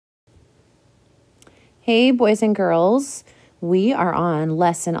Hey, boys and girls, we are on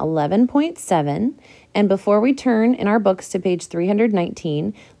lesson 11.7. And before we turn in our books to page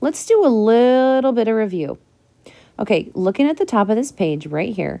 319, let's do a little bit of review. Okay, looking at the top of this page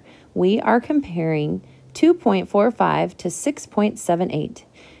right here, we are comparing 2.45 to 6.78.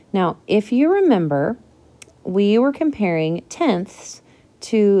 Now, if you remember, we were comparing tenths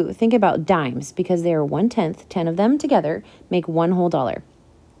to think about dimes because they are 1/10. 10 of them together make one whole dollar.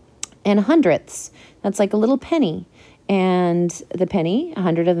 And hundredths, that's like a little penny. And the penny,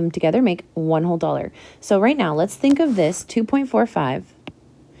 100 of them together make one whole dollar. So right now, let's think of this 2.45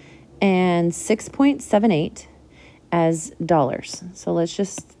 and 6.78 as dollars. So let's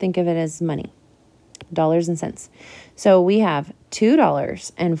just think of it as money, dollars and cents. So we have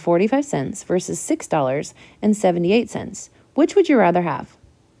 $2.45 versus $6.78. Which would you rather have?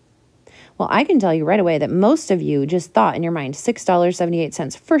 Well, I can tell you right away that most of you just thought in your mind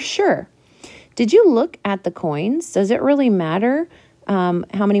 $6.78 for sure. Did you look at the coins? Does it really matter how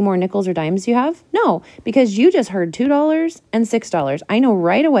many more nickels or dimes you have? No, because you just heard $2 and $6. I know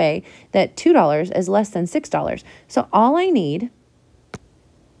right away that $2 is less than $6. So all I need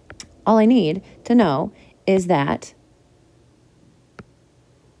to know is that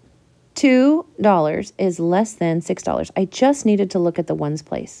 $2 is less than $6. I just needed to look at the ones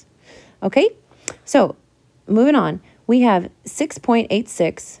place. Okay, so moving on, we have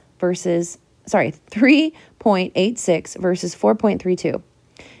 3.86 versus 4.32.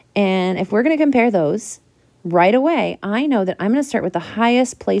 And if we're going to compare those right away, I know that I'm going to start with the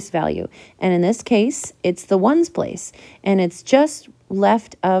highest place value. And in this case, it's the ones place. And it's just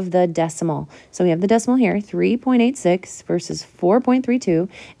left of the decimal. So we have the decimal here, 3.86 versus 4.32.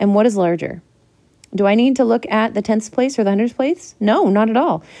 And what is larger? Do I need to look at the tenths place or the hundredths place? No, not at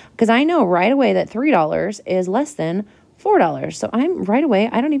all. Because I know right away that $3 is less than $4. So I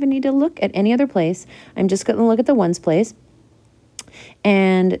don't even need to look at any other place. I'm just going to look at the ones place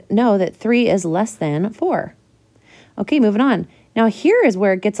and know that 3 is less than 4. Okay, moving on. Now here is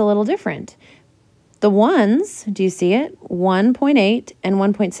where it gets a little different. The ones, do you see it? 1.8 and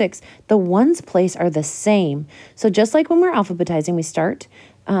 1.6. The ones place are the same. So just like when we're alphabetizing, we start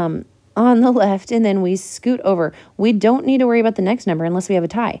on the left and then we scoot over. We don't need to worry about the next number unless we have a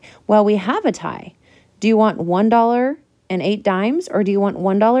tie. Well, we have a tie. Do you want $1.08 or do you want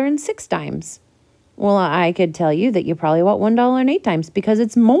 $1.06? Well, I could tell you that you probably want $1.08 because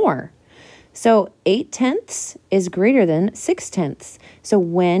it's more. So 8/10 is greater than 6/10. So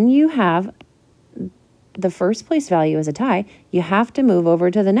when you have the first place value as a tie, you have to move over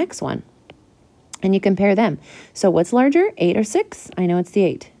to the next one and you compare them. So what's larger, 8 or 6? I know it's the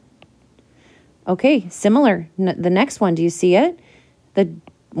 8. Okay, similar. The next one, do you see it? The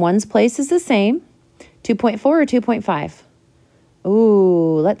ones place is the same. 2.4 or 2.5?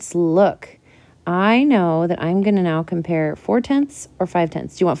 Ooh, let's look. I know that I'm going to now compare 4/10 or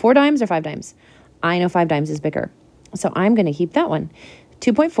 5/10. Do you want 4 dimes or 5 dimes? I know 5 dimes is bigger. So I'm going to keep that one.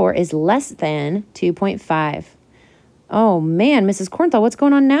 2.4 is less than 2.5. Oh man, Mrs. Cornthal, what's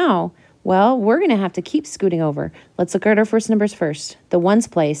going on now? Well, we're going to have to keep scooting over. Let's look at our first numbers first. The ones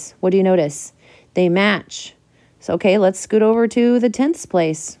place, what do you notice? They match. So, okay, let's scoot over to the tenths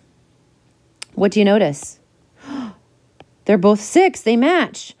place. What do you notice? They're both 6. They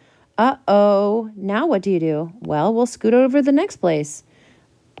match. Uh-oh. Now what do? Well, we'll scoot over the next place.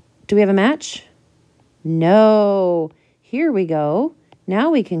 Do we have a match? No. Here we go.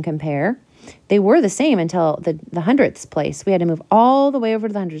 Now we can compare. They were the same until the hundredths place. We had to move all the way over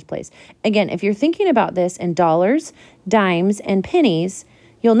to the hundredths place. Again, if you're thinking about this in dollars, dimes, and pennies,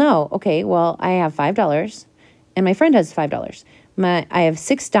 you'll know, okay, well, I have $5 and my friend has $5. I have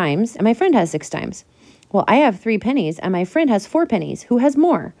 6 dimes and my friend has 6 dimes. Well, I have 3 pennies and my friend has 4 pennies. Who has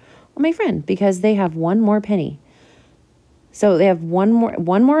more? Well, my friend, because they have one more penny. So they have one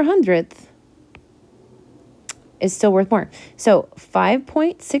more hundredth is still worth more. So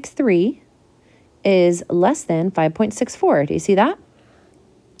 5.63 is less than 5.64. Do you see that?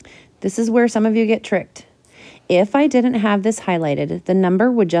 This is where some of you get tricked. If I didn't have this highlighted, the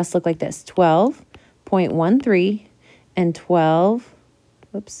number would just look like this, 12.13 and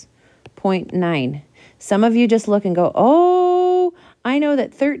 12.9. Some of you just look and go, oh, I know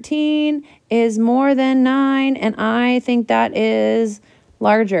that 13 is more than 9, and I think that is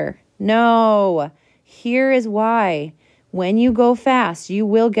larger. No, here is why. When you go fast, you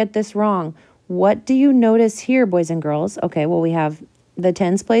will get this wrong. What do you notice here, boys and girls? Okay, well, we have the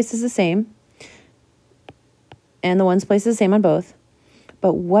tens place is the same. And the ones place is the same on both.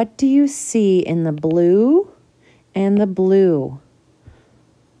 But what do you see in the blue and the blue?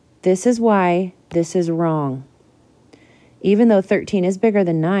 This is why this is wrong. Even though 13 is bigger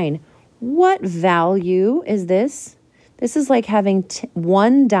than 9, What value is this? This is like having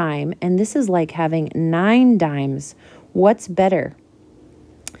 1 dime, and this is like having 9 dimes. What's better?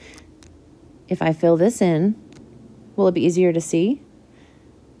 If I fill this in, will it be easier to see?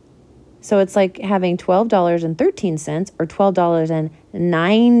 So it's like having $12.13 or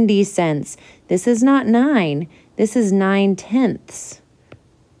 $12.90. This is not 9. This is 9/10.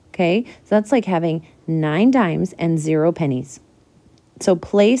 Okay, so that's like having 9 dimes and 0 pennies. So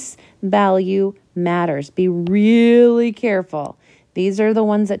place value matters. Be really careful. These are the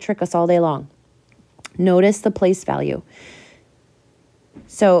ones that trick us all day long. Notice the place value.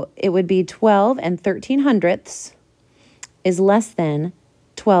 So it would be 12 and 13/100 is less than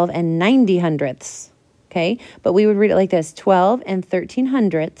 12 and 90/100. Okay, but we would read it like this. 12 and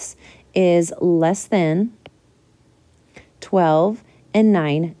 13/100 is less than 12 and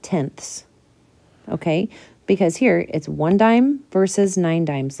 9/10. Okay, because here it's 1 dime versus 9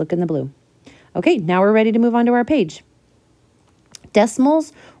 dimes. Look in the blue. Okay, now we're ready to move on to our page.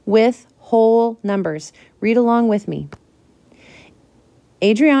 Decimals with whole numbers. Read along with me.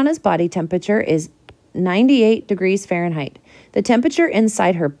 Adriana's body temperature is 98 degrees Fahrenheit. The temperature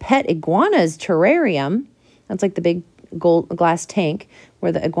inside her pet iguana's terrarium, that's like the big gold glass tank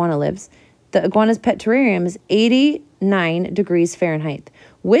where the iguana lives, the iguana's pet terrarium is 89 degrees Fahrenheit.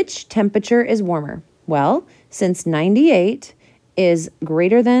 Which temperature is warmer? Well, since 98 is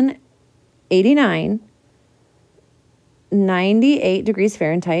greater than 89, 98 degrees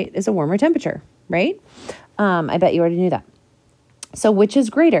Fahrenheit is a warmer temperature, right? I bet you already knew that. So which is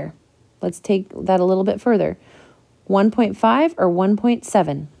greater? Let's take that a little bit further. 1.5 or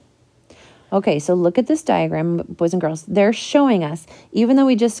 1.7? Okay, so look at this diagram, boys and girls. They're showing us, even though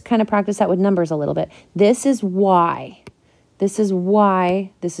we just kind of practiced that with numbers a little bit, this is why. This is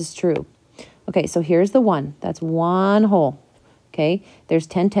why this is true. Okay, so here's the 1. That's 1 whole. Okay, there's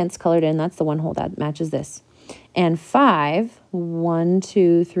 10/10 colored in. That's the 1 whole. That matches this. And 5, 1,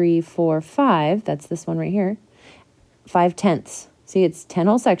 2, 3, 4, 5. That's this one right here. 5/10. See, it's 10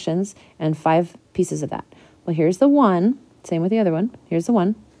 whole sections and 5 pieces of that. Well, here's the 1. Same with the other one. Here's the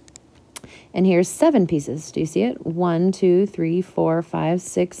 1. And here's 7 pieces. Do you see it? 1, 2, 3, 4, 5,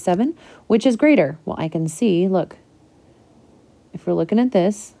 6, 7. Which is greater? Well, I can see, look. If we're looking at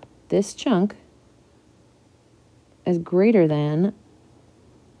this chunk is greater than,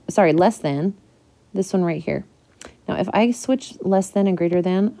 sorry, less than this one right here. Now, if I switch less than and greater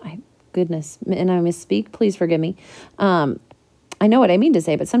than, goodness, and I misspeak, please forgive me. I know what I mean to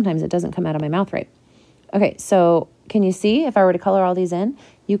say, but sometimes it doesn't come out of my mouth right. Okay, so can you see, if I were to color all these in,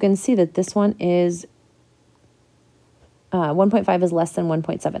 you can see that this one is 1.5 is less than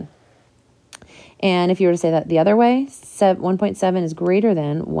 1.7. And if you were to say that the other way, 1.7 is greater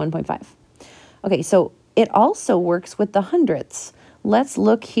than 1.5. Okay, so it also works with the hundredths. Let's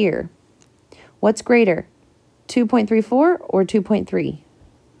look here. What's greater, 2.34 or 2.3?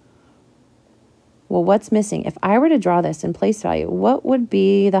 Well, what's missing? If I were to draw this in place value, what would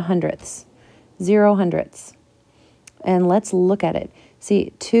be the hundredths? 0 hundredths. And let's look at it.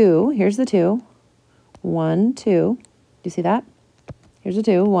 See, 2, here's the 2. 1, 2. Do you see that? Here's a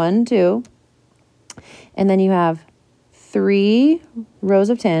 2. 1, 2. And then you have 3 rows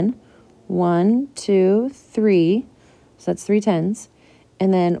of 10. 1, 2, 3. So that's 3 tens.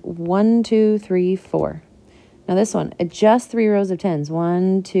 And then 1, 2, 3, 4. Now this one, just 3 rows of 10s.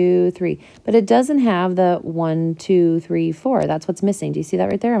 1, 2, 3. But it doesn't have the 1, 2, 3, 4. That's what's missing. Do you see that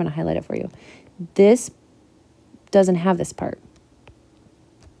right there? I'm going to highlight it for you. This doesn't have this part.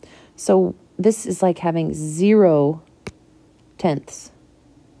 So this is like having 0 tenths.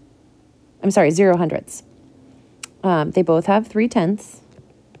 I'm sorry, 0 hundredths. They both have 3 tenths,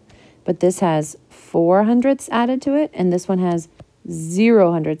 but this has 4 hundredths added to it, and this one has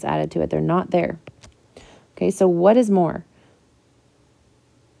 0 hundredths added to it. They're not there. Okay, so what is more?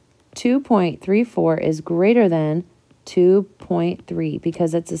 2.34 is greater than 2.3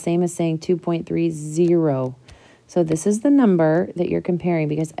 because it's the same as saying 2.30. So this is the number that you're comparing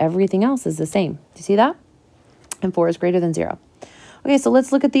because everything else is the same. Do you see that? And 4 is greater than 0. Okay, so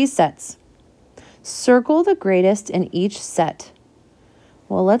let's look at these sets. Circle the greatest in each set.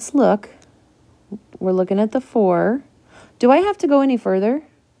 Well, let's look. We're looking at the 4. Do I have to go any further?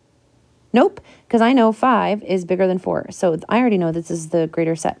 Nope, because I know 5 is bigger than 4. So I already know this is the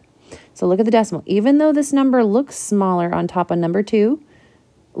greater set. So look at the decimal. Even though this number looks smaller on top of number 2,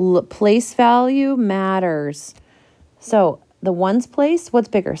 place value matters. So the ones place, what's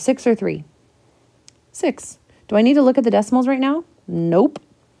bigger, 6 or 3? 6. Do I need to look at the decimals right now? Nope.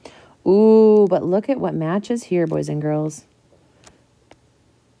 Ooh, but look at what matches here, boys and girls.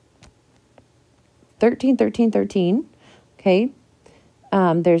 13, 13, 13. Okay.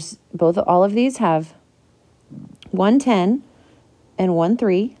 There's all of these have 110 and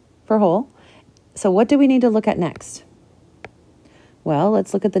 13 for whole. So what do we need to look at next? Well,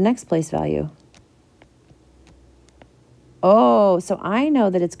 let's look at the next place value. Oh, so I know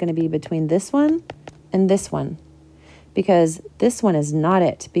that it's going to be between this one and this one, because this one is not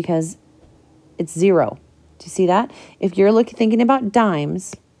it, because it's 0. Do you see that? If you're thinking about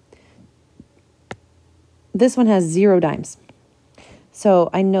dimes, this one has 0 dimes. So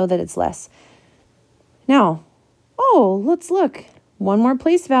I know that it's less. Now, oh, let's look. One more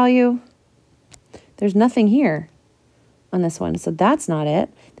place value. There's nothing here on this one, so that's not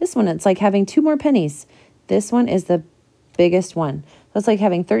it. This one, it's like having 2 more pennies. This one is the biggest one. So it's like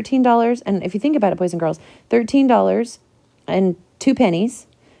having $13, and if you think about it, boys and girls, $13 and 2 pennies,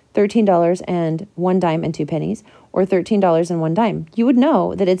 $13 and 1 dime and 2 pennies, or $13 and 1 dime. You would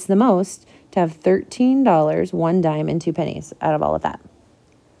know that it's the most to have $13, 1 dime, and 2 pennies out of all of that.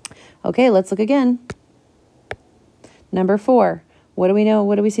 Okay, let's look again. Number 4. What do we know?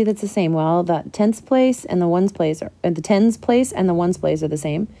 What do we see that's the same? Well, the tenths place and the ones place, or the tens place and the ones place are the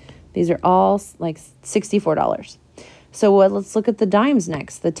same. These are all like $64. So let's look at the dimes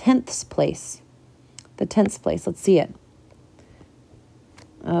next. The tenths place. The tenths place. Let's see it.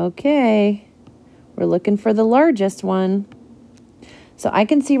 Okay. We're looking for the largest one. So I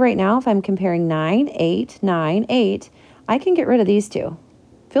can see right now if I'm comparing 9, 8, 9, 8, I can get rid of these two.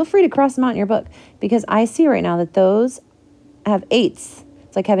 Feel free to cross them out in your book, because I see right now that those have 8s.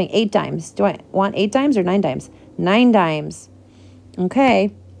 It's like having 8 dimes. Do I want 8 dimes or 9 dimes? 9 dimes.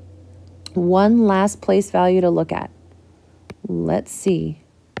 Okay. One last place value to look at. Let's see.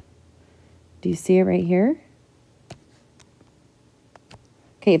 Do you see it right here?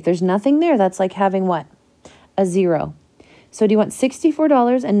 Okay, if there's nothing there, that's like having what? A 0. So do you want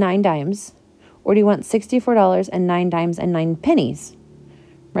 $64 and 9 dimes, or do you want $64 and 9 dimes and 9 pennies?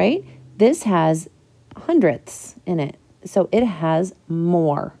 Right? This has hundredths in it, so it has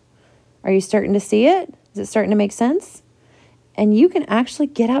more. Are you starting to see it? Is it starting to make sense? And you can actually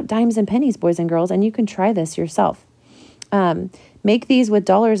get out dimes and pennies, boys and girls, and you can try this yourself. Make these with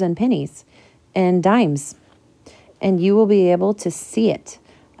dollars and pennies and dimes, and you will be able to see it.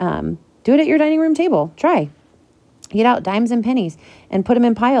 Do it at your dining room table. Try. Get out dimes and pennies and put them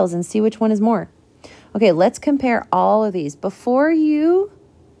in piles and see which one is more. Okay, let's compare all of these. Before you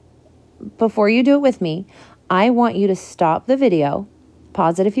do it with me, I want you to stop the video,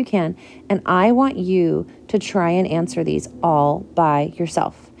 pause it if you can, and I want you to try and answer these all by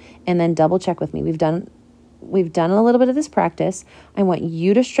yourself, and then double check with me. We've done a little bit of this practice. I want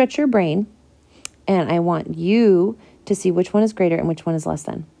you to stretch your brain, and I want you to see which one is greater and which one is less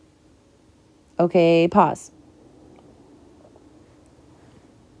than. Okay, pause.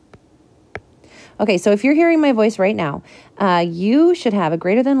 Okay, so if you're hearing my voice right now, you should have a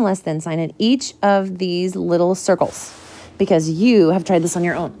greater than less than sign in each of these little circles, because you have tried this on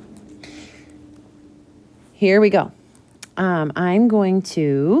your own. Here we go. I'm going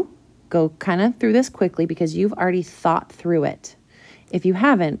to go kind of through this quickly because you've already thought through it. If you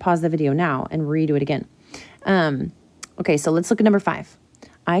haven't, pause the video now and redo it again. Okay, so let's look at number 5.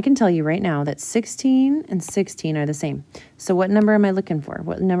 I can tell you right now that 16 and 16 are the same. So what number am I looking for?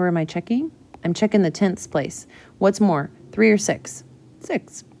 What number am I checking? I'm checking the tenths place. What's more, 3 or 6?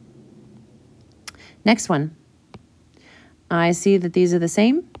 6. Next one. I see that these are the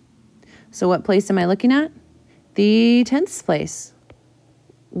same. So what place am I looking at? The tenths place.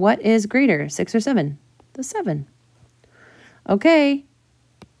 What is greater, 6 or 7? The 7. Okay.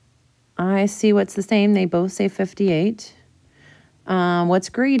 I see what's the same. They both say 58. What's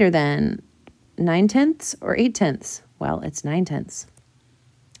greater then? 9 tenths or 8 tenths? Well, it's 9 tenths.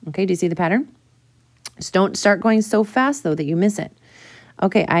 Okay, do you see the pattern? Just don't start going so fast, though, that you miss it.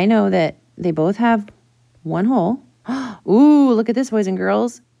 Okay, I know that they both have 1 whole. Ooh, look at this, boys and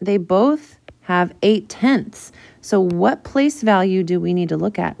girls. They both have 8 tenths. So what place value do we need to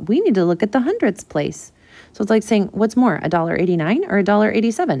look at? We need to look at the hundredths place. So it's like saying, what's more, $1.89 or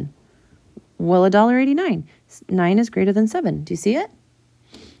 $1.87? Well, $1.89. 9 is greater than 7. Do you see it?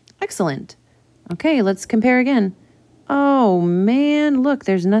 Excellent. Okay, let's compare again. Oh, man, look,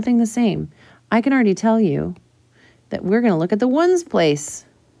 there's nothing the same. I can already tell you that we're going to look at the ones place.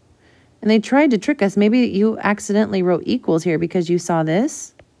 And they tried to trick us. Maybe you accidentally wrote equals here because you saw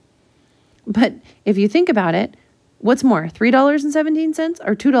this. But if you think about it, what's more, $3.17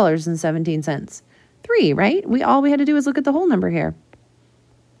 or $2.17? 3, right? All we had to do was look at the whole number here.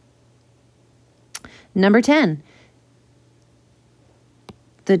 Number 10.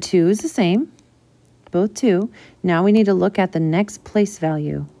 The 2 is the same. Both 2. Now we need to look at the next place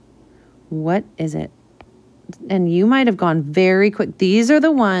value. What is it? and you might have gone very quick. These are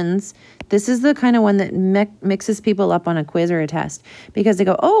the ones, this is the kind of one that mixes people up on a quiz or a test, because they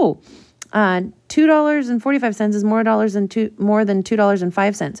go, oh, $2.45 is more than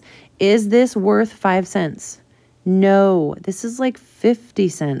 $2.05. Is this worth 5 cents? No, this is like 50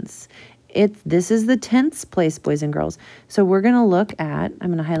 cents. This is the tenths place, boys and girls. So we're going to look at, I'm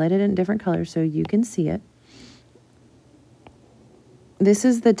going to highlight it in different colors so you can see it. This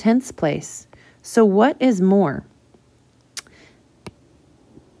is the tenths place. So what is more?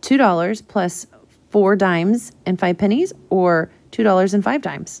 $2 plus 4 dimes and 5 pennies, or $2 and 5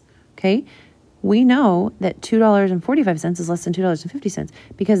 dimes? Okay, we know that $2.45 is less than $2.50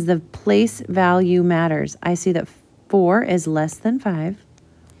 because the place value matters. I see that 4 is less than 5,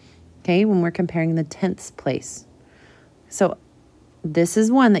 okay, when we're comparing the tenths place. So this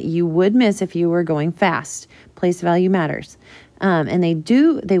is one that you would miss if you were going fast. Place value matters. And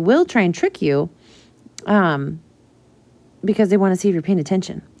they will try and trick you because they want to see if you're paying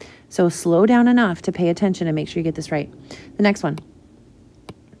attention. So slow down enough to pay attention and make sure you get this right. The next one.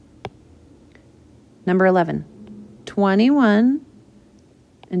 Number 11, 21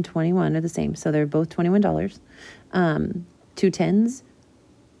 and 21 are the same. So they're both $21. 2 tens,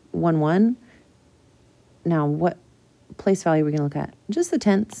 1 1. Now, what place value are we going to look at? Just the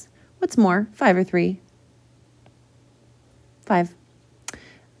tenths. What's more, 5 or 3? 5.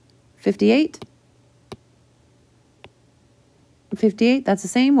 58. 58, that's the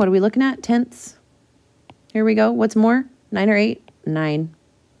same. What are we looking at? Tenths. Here we go. What's more? 9 or 8? 9.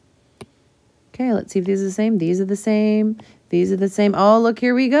 Okay, let's see if these are the same. These are the same. These are the same. Oh, look,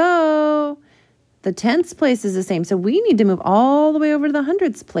 here we go. The tenths place is the same. So we need to move all the way over to the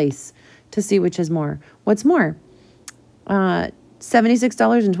hundredths place to see which is more. What's more?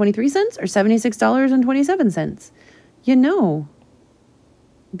 $76.23 or $76.27? You know,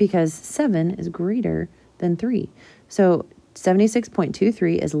 because 7 is greater than 3. So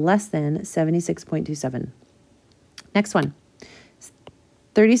 76.23 is less than 76.27. Next one.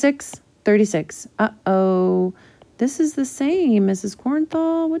 36. 36. Uh-oh. This is the same, Mrs.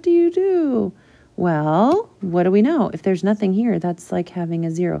 Kornthal. What do you do? Well, what do we know? If there's nothing here, that's like having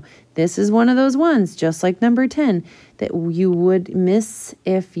a 0. This is one of those ones, just like number 10, that you would miss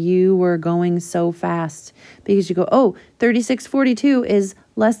if you were going so fast. Because you go, oh, 36.42 is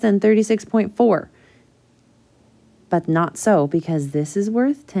less than 36.4. But not so, because this is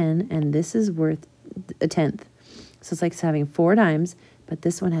worth 10 and this is worth a tenth. So it's like having 4 dimes. But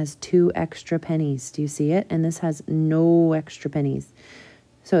this one has 2 extra pennies. Do you see it? And this has no extra pennies.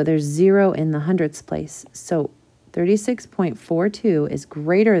 So there's 0 in the hundredths place. So 36.42 is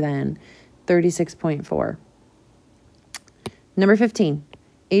greater than 36.4. Number 15,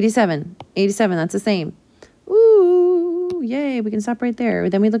 87. 87, that's the same. Ooh, yay, we can stop right there.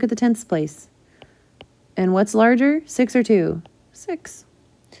 Then we look at the tenths place. And what's larger, 6 or 2? 6.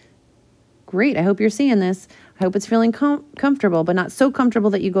 Great, I hope you're seeing this. I hope it's feeling comfortable, but not so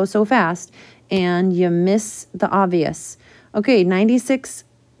comfortable that you go so fast and you miss the obvious. Okay,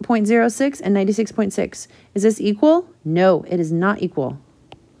 96.06 and 96.6. Is this equal? No, it is not equal.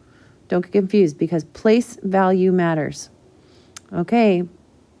 Don't get confused because place value matters. Okay,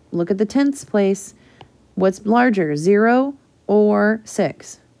 look at the tenths place. What's larger, 0 or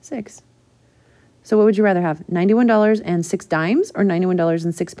 6? 6. So what would you rather have, $91 and 6 dimes or $91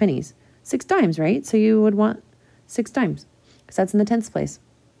 and 6 pennies? 6 dimes, right? So you would want 6 dimes because that's in the tenths place.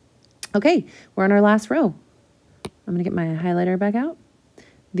 Okay, we're on our last row. I'm going to get my highlighter back out.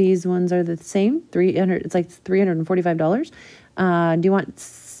 These ones are the same. It's like $345. Do you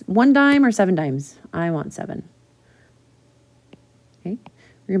want 1 dime or 7 dimes? I want 7. Okay,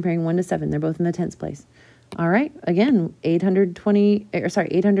 we're comparing 1 to 7. They're both in the tenths place. All right, again,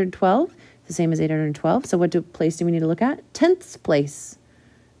 812, the same as 812. So what place do we need to look at? Tenths place.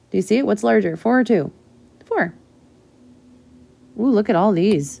 Do you see it? What's larger, 4 or 2? 4. Ooh, look at all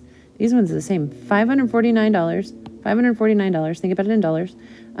these. These ones are the same. $549. $549. Think about it in dollars.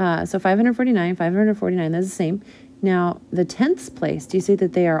 So $549, $549. That's the same. Now, the tenths place, do you see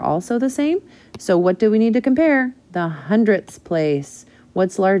that they are also the same? So what do we need to compare? The hundredths place.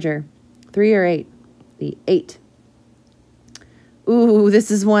 What's larger, 3 or 8? The 8. Ooh,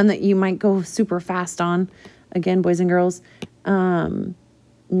 this is one that you might go super fast on. Again, boys and girls.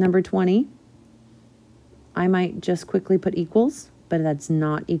 Number 20. I might just quickly put equals, but that's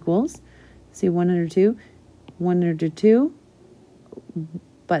not equals. See, 102, 102.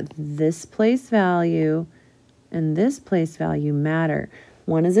 But this place value and this place value matter.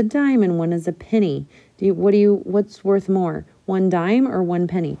 One is a dime and one is a penny. What's worth more? 1 dime or 1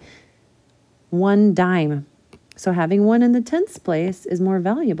 penny? 1 dime. So having 1 in the tenths place is more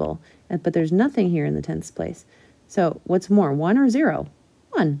valuable, but there's nothing here in the tenths place. So what's more, 1 or 0?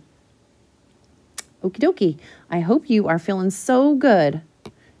 1. Okie dokie. I hope you are feeling so good,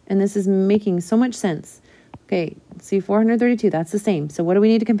 and this is making so much sense. Okay, see 432, that's the same. So what do we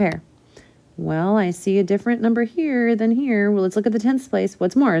need to compare? Well, I see a different number here than here. Well, let's look at the tenths place.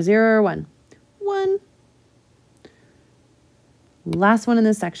 What's more, 0 or 1? 1. Last one in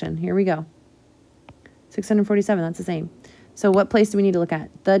this section. Here we go. 647, that's the same. So what place do we need to look at?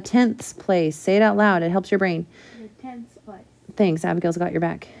 The tenths place. Say it out loud. It helps your brain. The tenths place. Thanks. Abigail's got your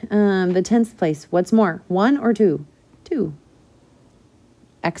back. The tenths place. What's more, 1 or 2? 2.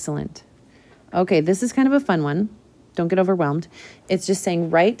 Excellent. Okay, this is kind of a fun one. Don't get overwhelmed. It's just saying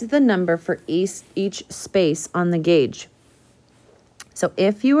write the number for each space on the gauge. So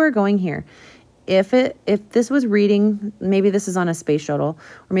if you are going here, if this was reading, maybe this is on a space shuttle,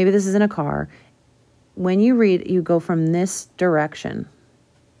 or maybe this is in a car, when you read, you go from this direction.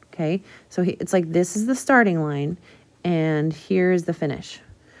 Okay, so it's like this is the starting line, and here's the finish.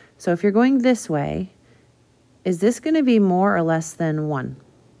 So if you're going this way, is this going to be more or less than 1?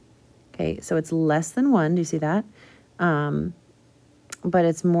 Okay, so it's less than 1. Do you see that? But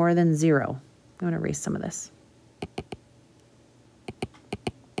it's more than 0. I'm going to erase some of this.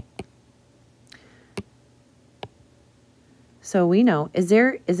 So we know, is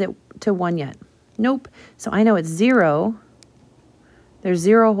it to 1 yet? Nope. So I know it's 0. There's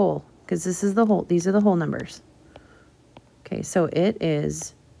 0 whole, because this is the whole, these are the whole numbers. Okay, so it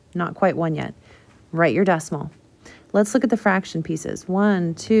is not quite 1 yet. Write your decimal. Let's look at the fraction pieces.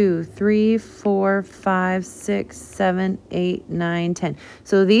 1, 2, 3, 4, 5, 6, 7, 8, 9, 10.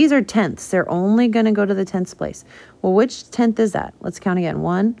 So these are tenths. They're only going to go to the tenths place. Well, which tenth is that? Let's count again.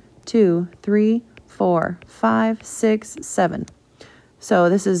 1, 2, 3, 4, 5, 6, 7. So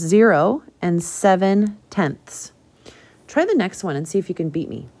this is 0 and 7 tenths. Try the next one and see if you can beat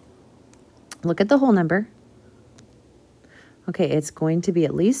me. Look at the whole number. Okay, it's going to be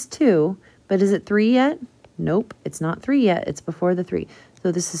at least 2, but is it 3 yet? Nope, it's not 3 yet. It's before the 3.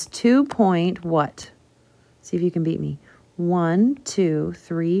 So this is 2 point what? See if you can beat me. 1, 2,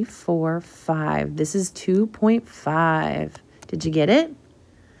 3, 4, 5. This is 2.5. Did you get it?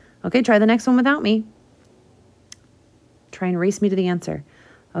 Okay, try the next one without me. Try and race me to the answer.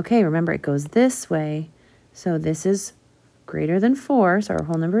 Okay, remember it goes this way. So this is greater than 4. So our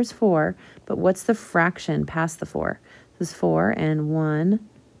whole number is 4. But what's the fraction past the 4? This is 4 and 1,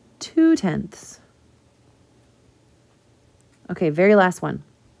 2 tenths. Okay, very last one.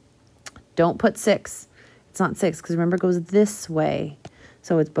 Don't put 6. It's not 6 because remember it goes this way.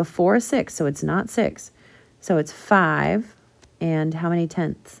 So it's before 6, so it's not 6. So it's 5 and how many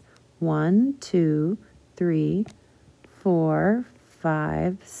tenths? 1, 2, 3, 4,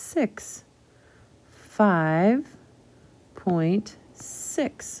 5, 6.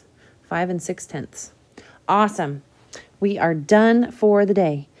 5.6. 5 and 6 tenths. Awesome. We are done for the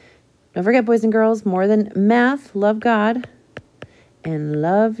day. Don't forget, boys and girls, more than math, love God and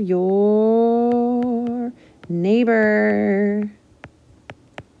love your neighbor.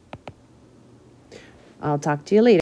 I'll talk to you later.